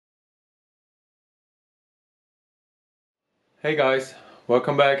Hey guys,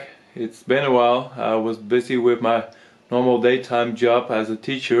 welcome back. It's been a while. I was busy with my normal daytime job as a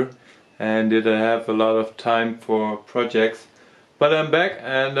teacher and didn't have a lot of time for projects. But I'm back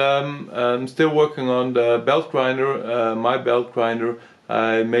and I'm still working on the belt grinder, my belt grinder.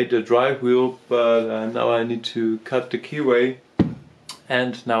 I made the drive wheel, but now I need to cut the keyway.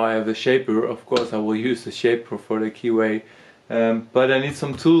 And now I have a shaper. Of course I will use the shaper for the keyway. But I need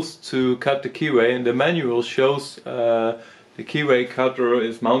some tools to cut the keyway, and the manual shows the keyway cutter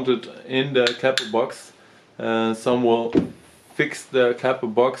is mounted in the clapper box. Some will fix the clapper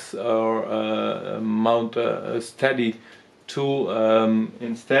box or mount a steady tool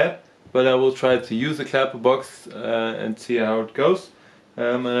instead, but I will try to use the clapper box and see how it goes.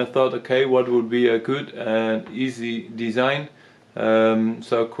 And I thought, okay, what would be a good and easy design?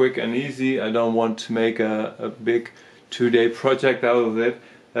 So quick and easy. I don't want to make a big 2-day project out of it.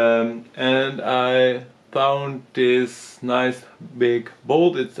 And I found this nice big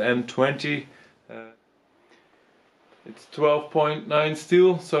bolt. It's M20. It's 12.9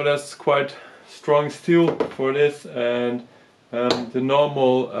 steel, so that's quite strong steel for this. And the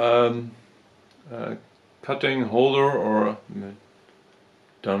normal cutting holder, or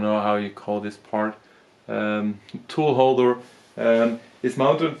don't know how you call this part, tool holder, is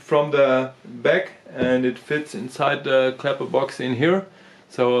mounted from the back, and it fits inside the clapper box in here.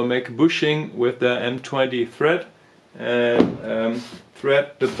 So I'll make a bushing with the M20 thread and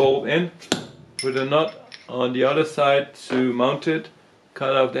thread the bolt in, put a knot on the other side to mount it,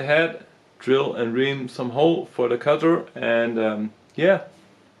 cut off the head, drill and ream some hole for the cutter, and yeah,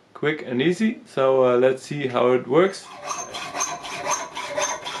 quick and easy. So let's see how it works.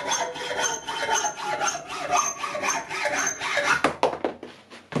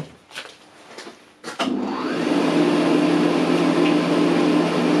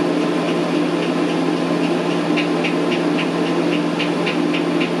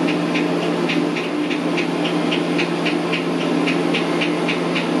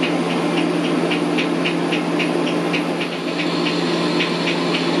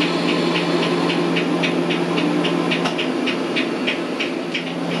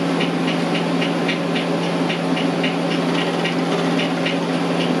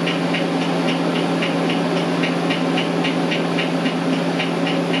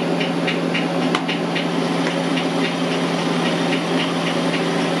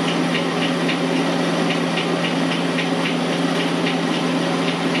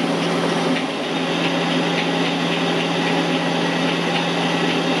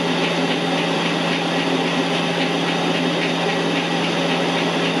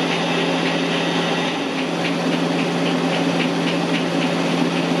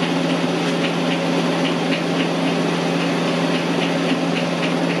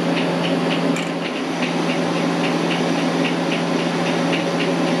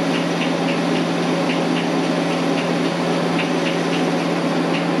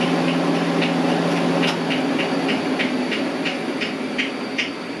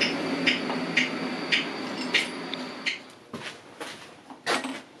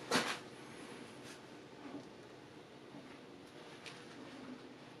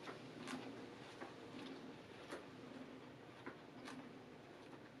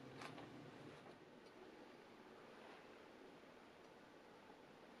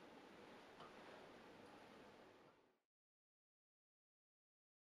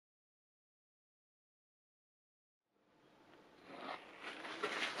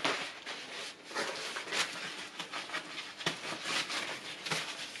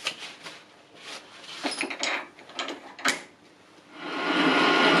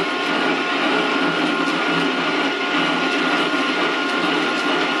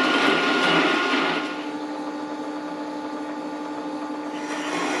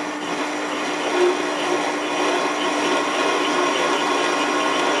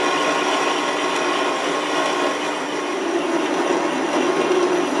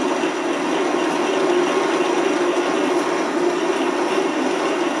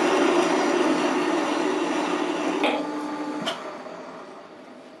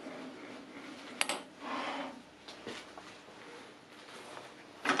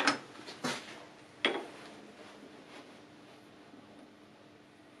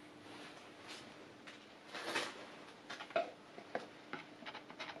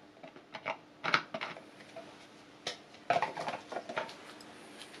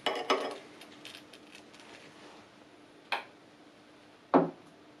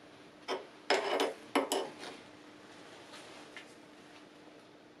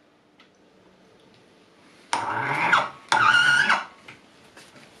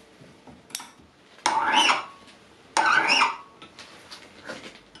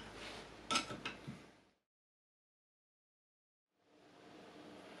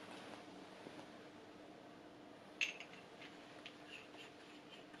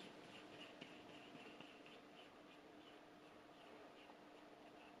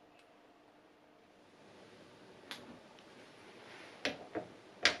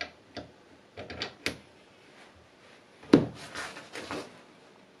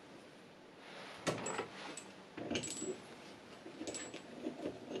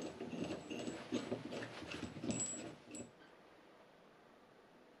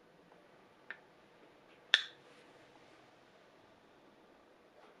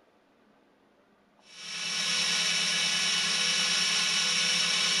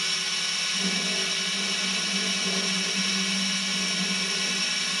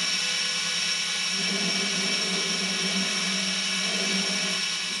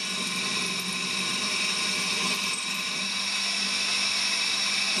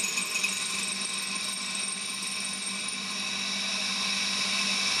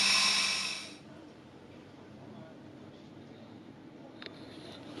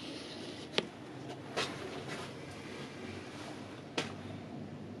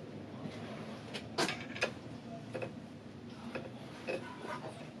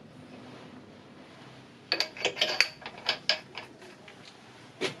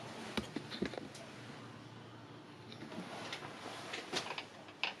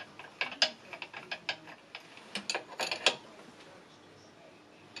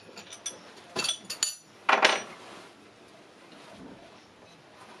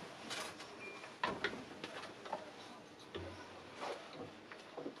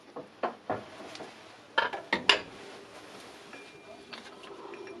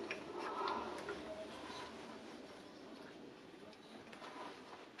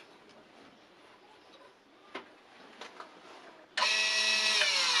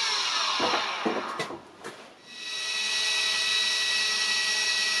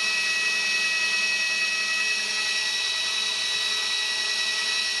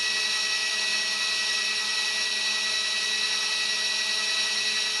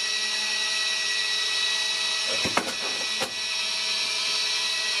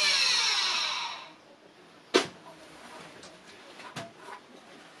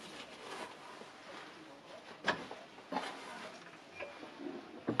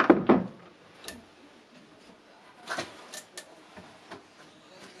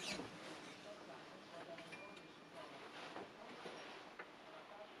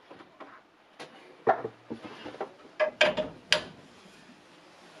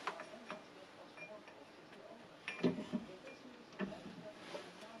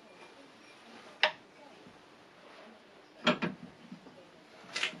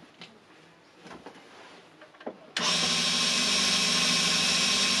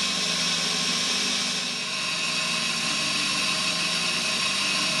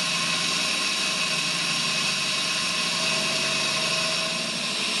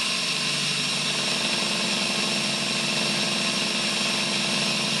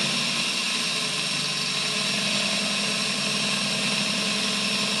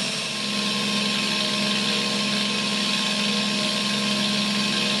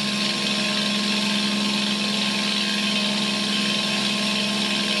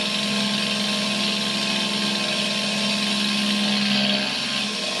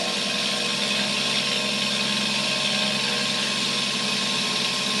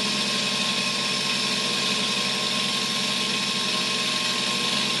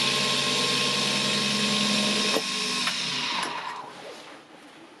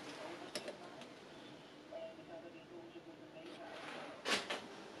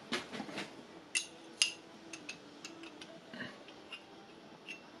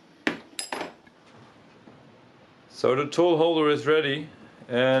 So the tool holder is ready,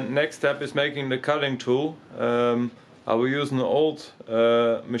 and next step is making the cutting tool. I will use an old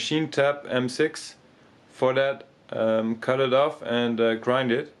machine tab M6 for that. Cut it off and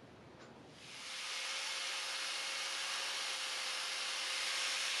grind it.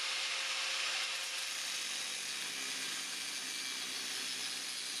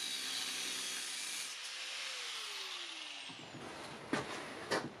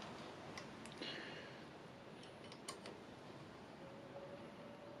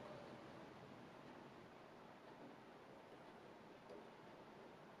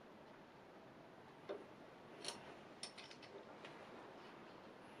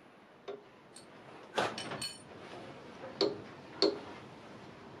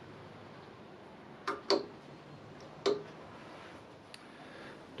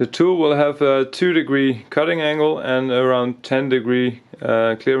 The tool will have a 2-degree cutting angle and around 10-degree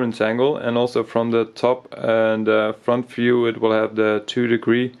clearance angle, and also from the top and front view it will have the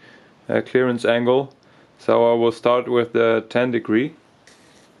 2-degree clearance angle. So I will start with the 10-degree.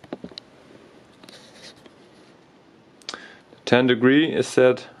 10-degree is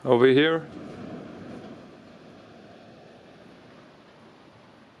set over here.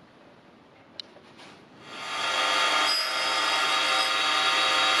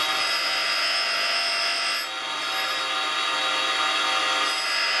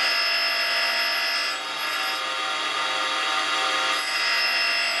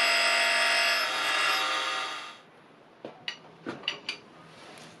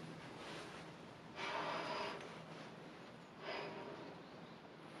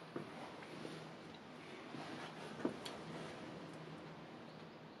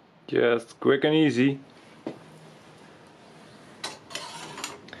 Just quick and easy.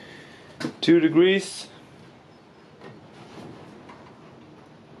 2 degrees.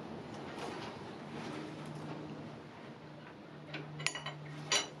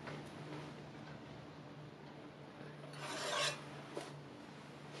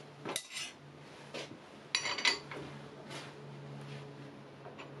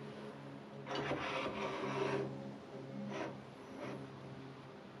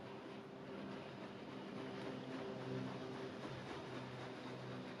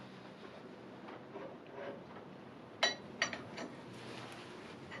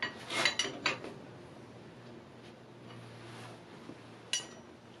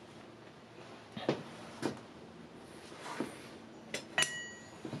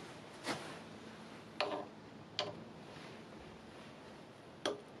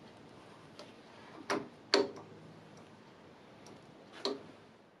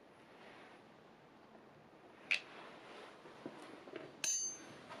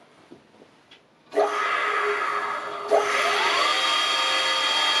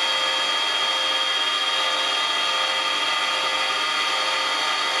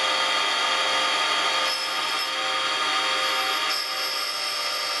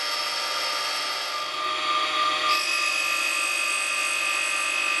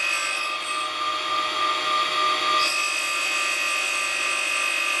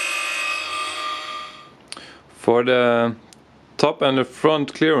 For the top and the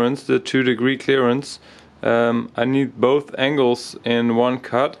front clearance, the 2-degree clearance, I need both angles in one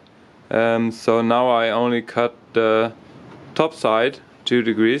cut. So now I only cut the top side 2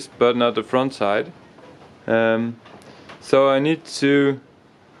 degrees, but not the front side. So I need to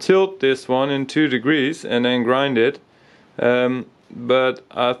tilt this one in 2 degrees and then grind it. But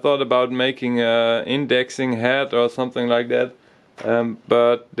I thought about making an indexing head or something like that.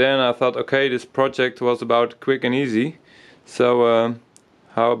 But then I thought, okay, this project was about quick and easy, so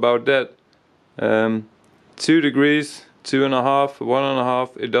how about that? 2 degrees, 2.5,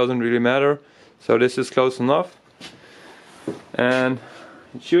 1.5, it doesn't really matter, so this is close enough and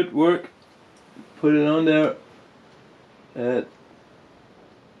it should work. Put it on there at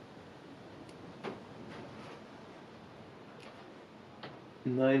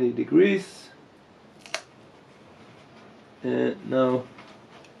 90 degrees. And now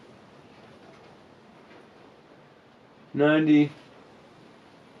 90,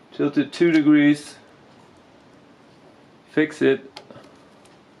 tilted 2 degrees, fix it.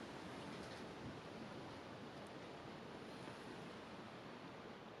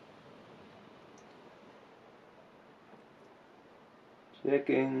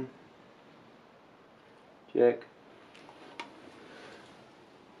 Checking, check.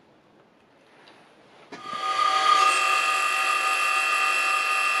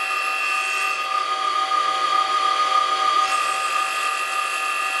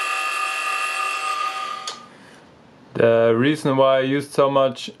 The reason why I used so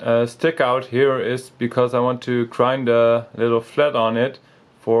much stick out here is because I want to grind a little flat on it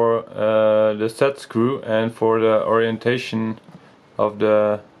for the set screw and for the orientation of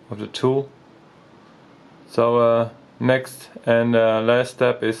the tool. So next and last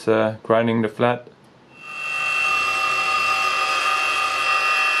step is grinding the flat.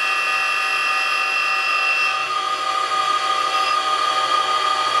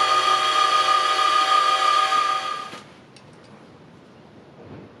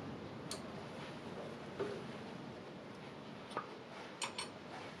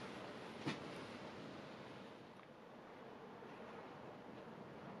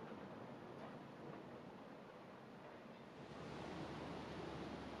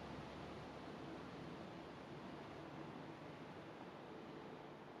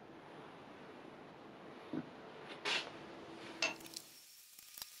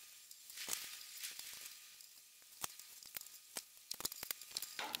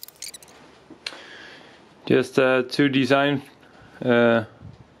 Just two design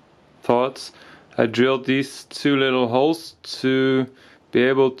thoughts. I drilled these two little holes to be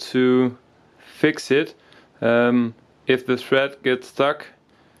able to fix it if the thread gets stuck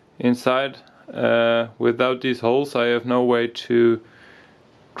inside. Without these holes I have no way to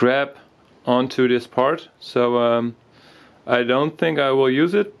grab onto this part, so I don't think I will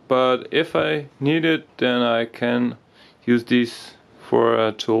use it, but if I need it then I can use these for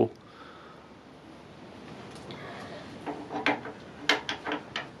a tool.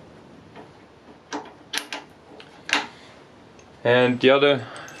 And the other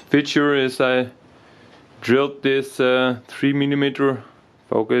feature is I drilled this 3mm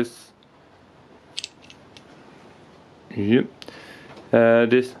focus. Yep.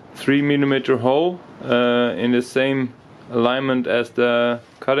 This 3mm hole in the same alignment as the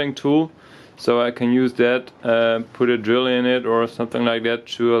cutting tool, so I can use that, put a drill in it or something like that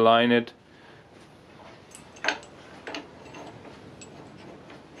to align it.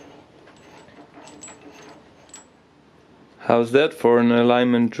 How's that for an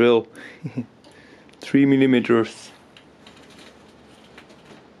alignment drill? 3mm.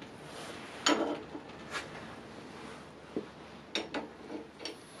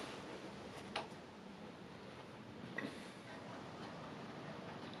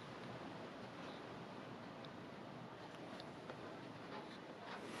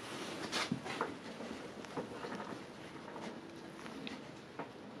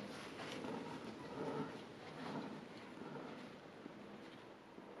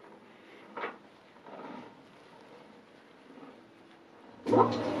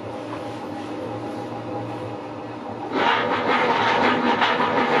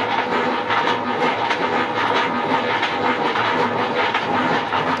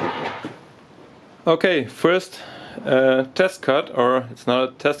 Okay, first test cut, or it's not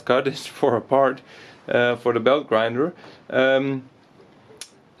a test cut, it's for a part for the belt grinder.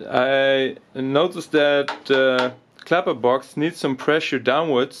 I noticed that the clapper box needs some pressure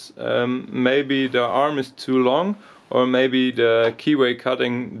downwards. Maybe the arm is too long, or maybe the keyway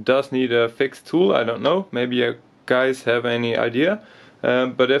cutting does need a fixed tool, I don't know. Maybe you guys have any idea.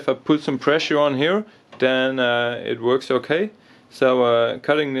 But if I put some pressure on here, then it works okay. So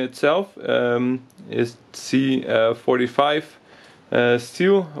cutting itself is C45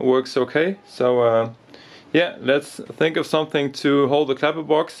 steel, works okay. So yeah, let's think of something to hold the clapper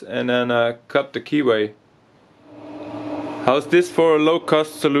box and then cut the keyway. How's this for a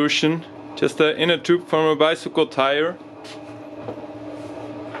low-cost solution? Just an inner tube from a bicycle tire.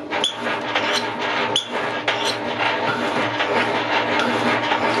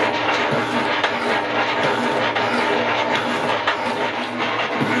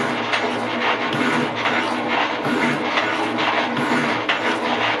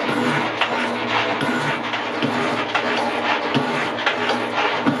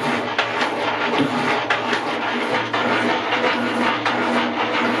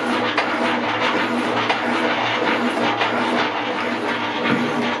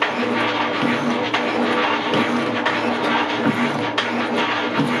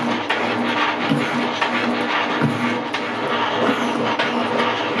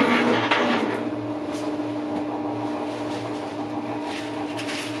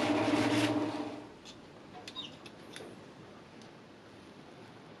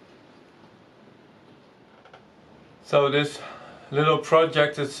 So this little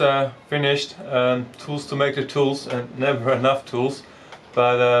project is finished. Tools to make the tools, and never enough tools.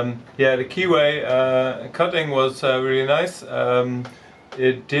 But yeah, the keyway cutting was really nice.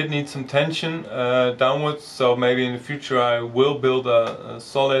 It did need some tension downwards, so maybe in the future I will build a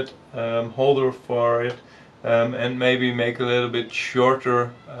solid holder for it. and maybe make a little bit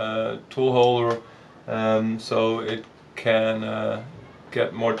shorter tool holder so it can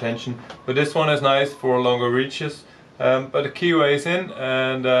get more tension. But this one is nice for longer reaches. But the keyway is in,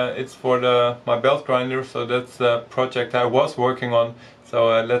 and it's for my belt grinder, so that's the project I was working on.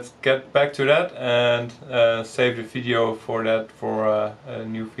 So let's get back to that and save the video for that for a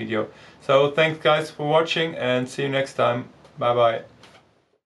new video. So thanks guys for watching, and see you next time. Bye bye.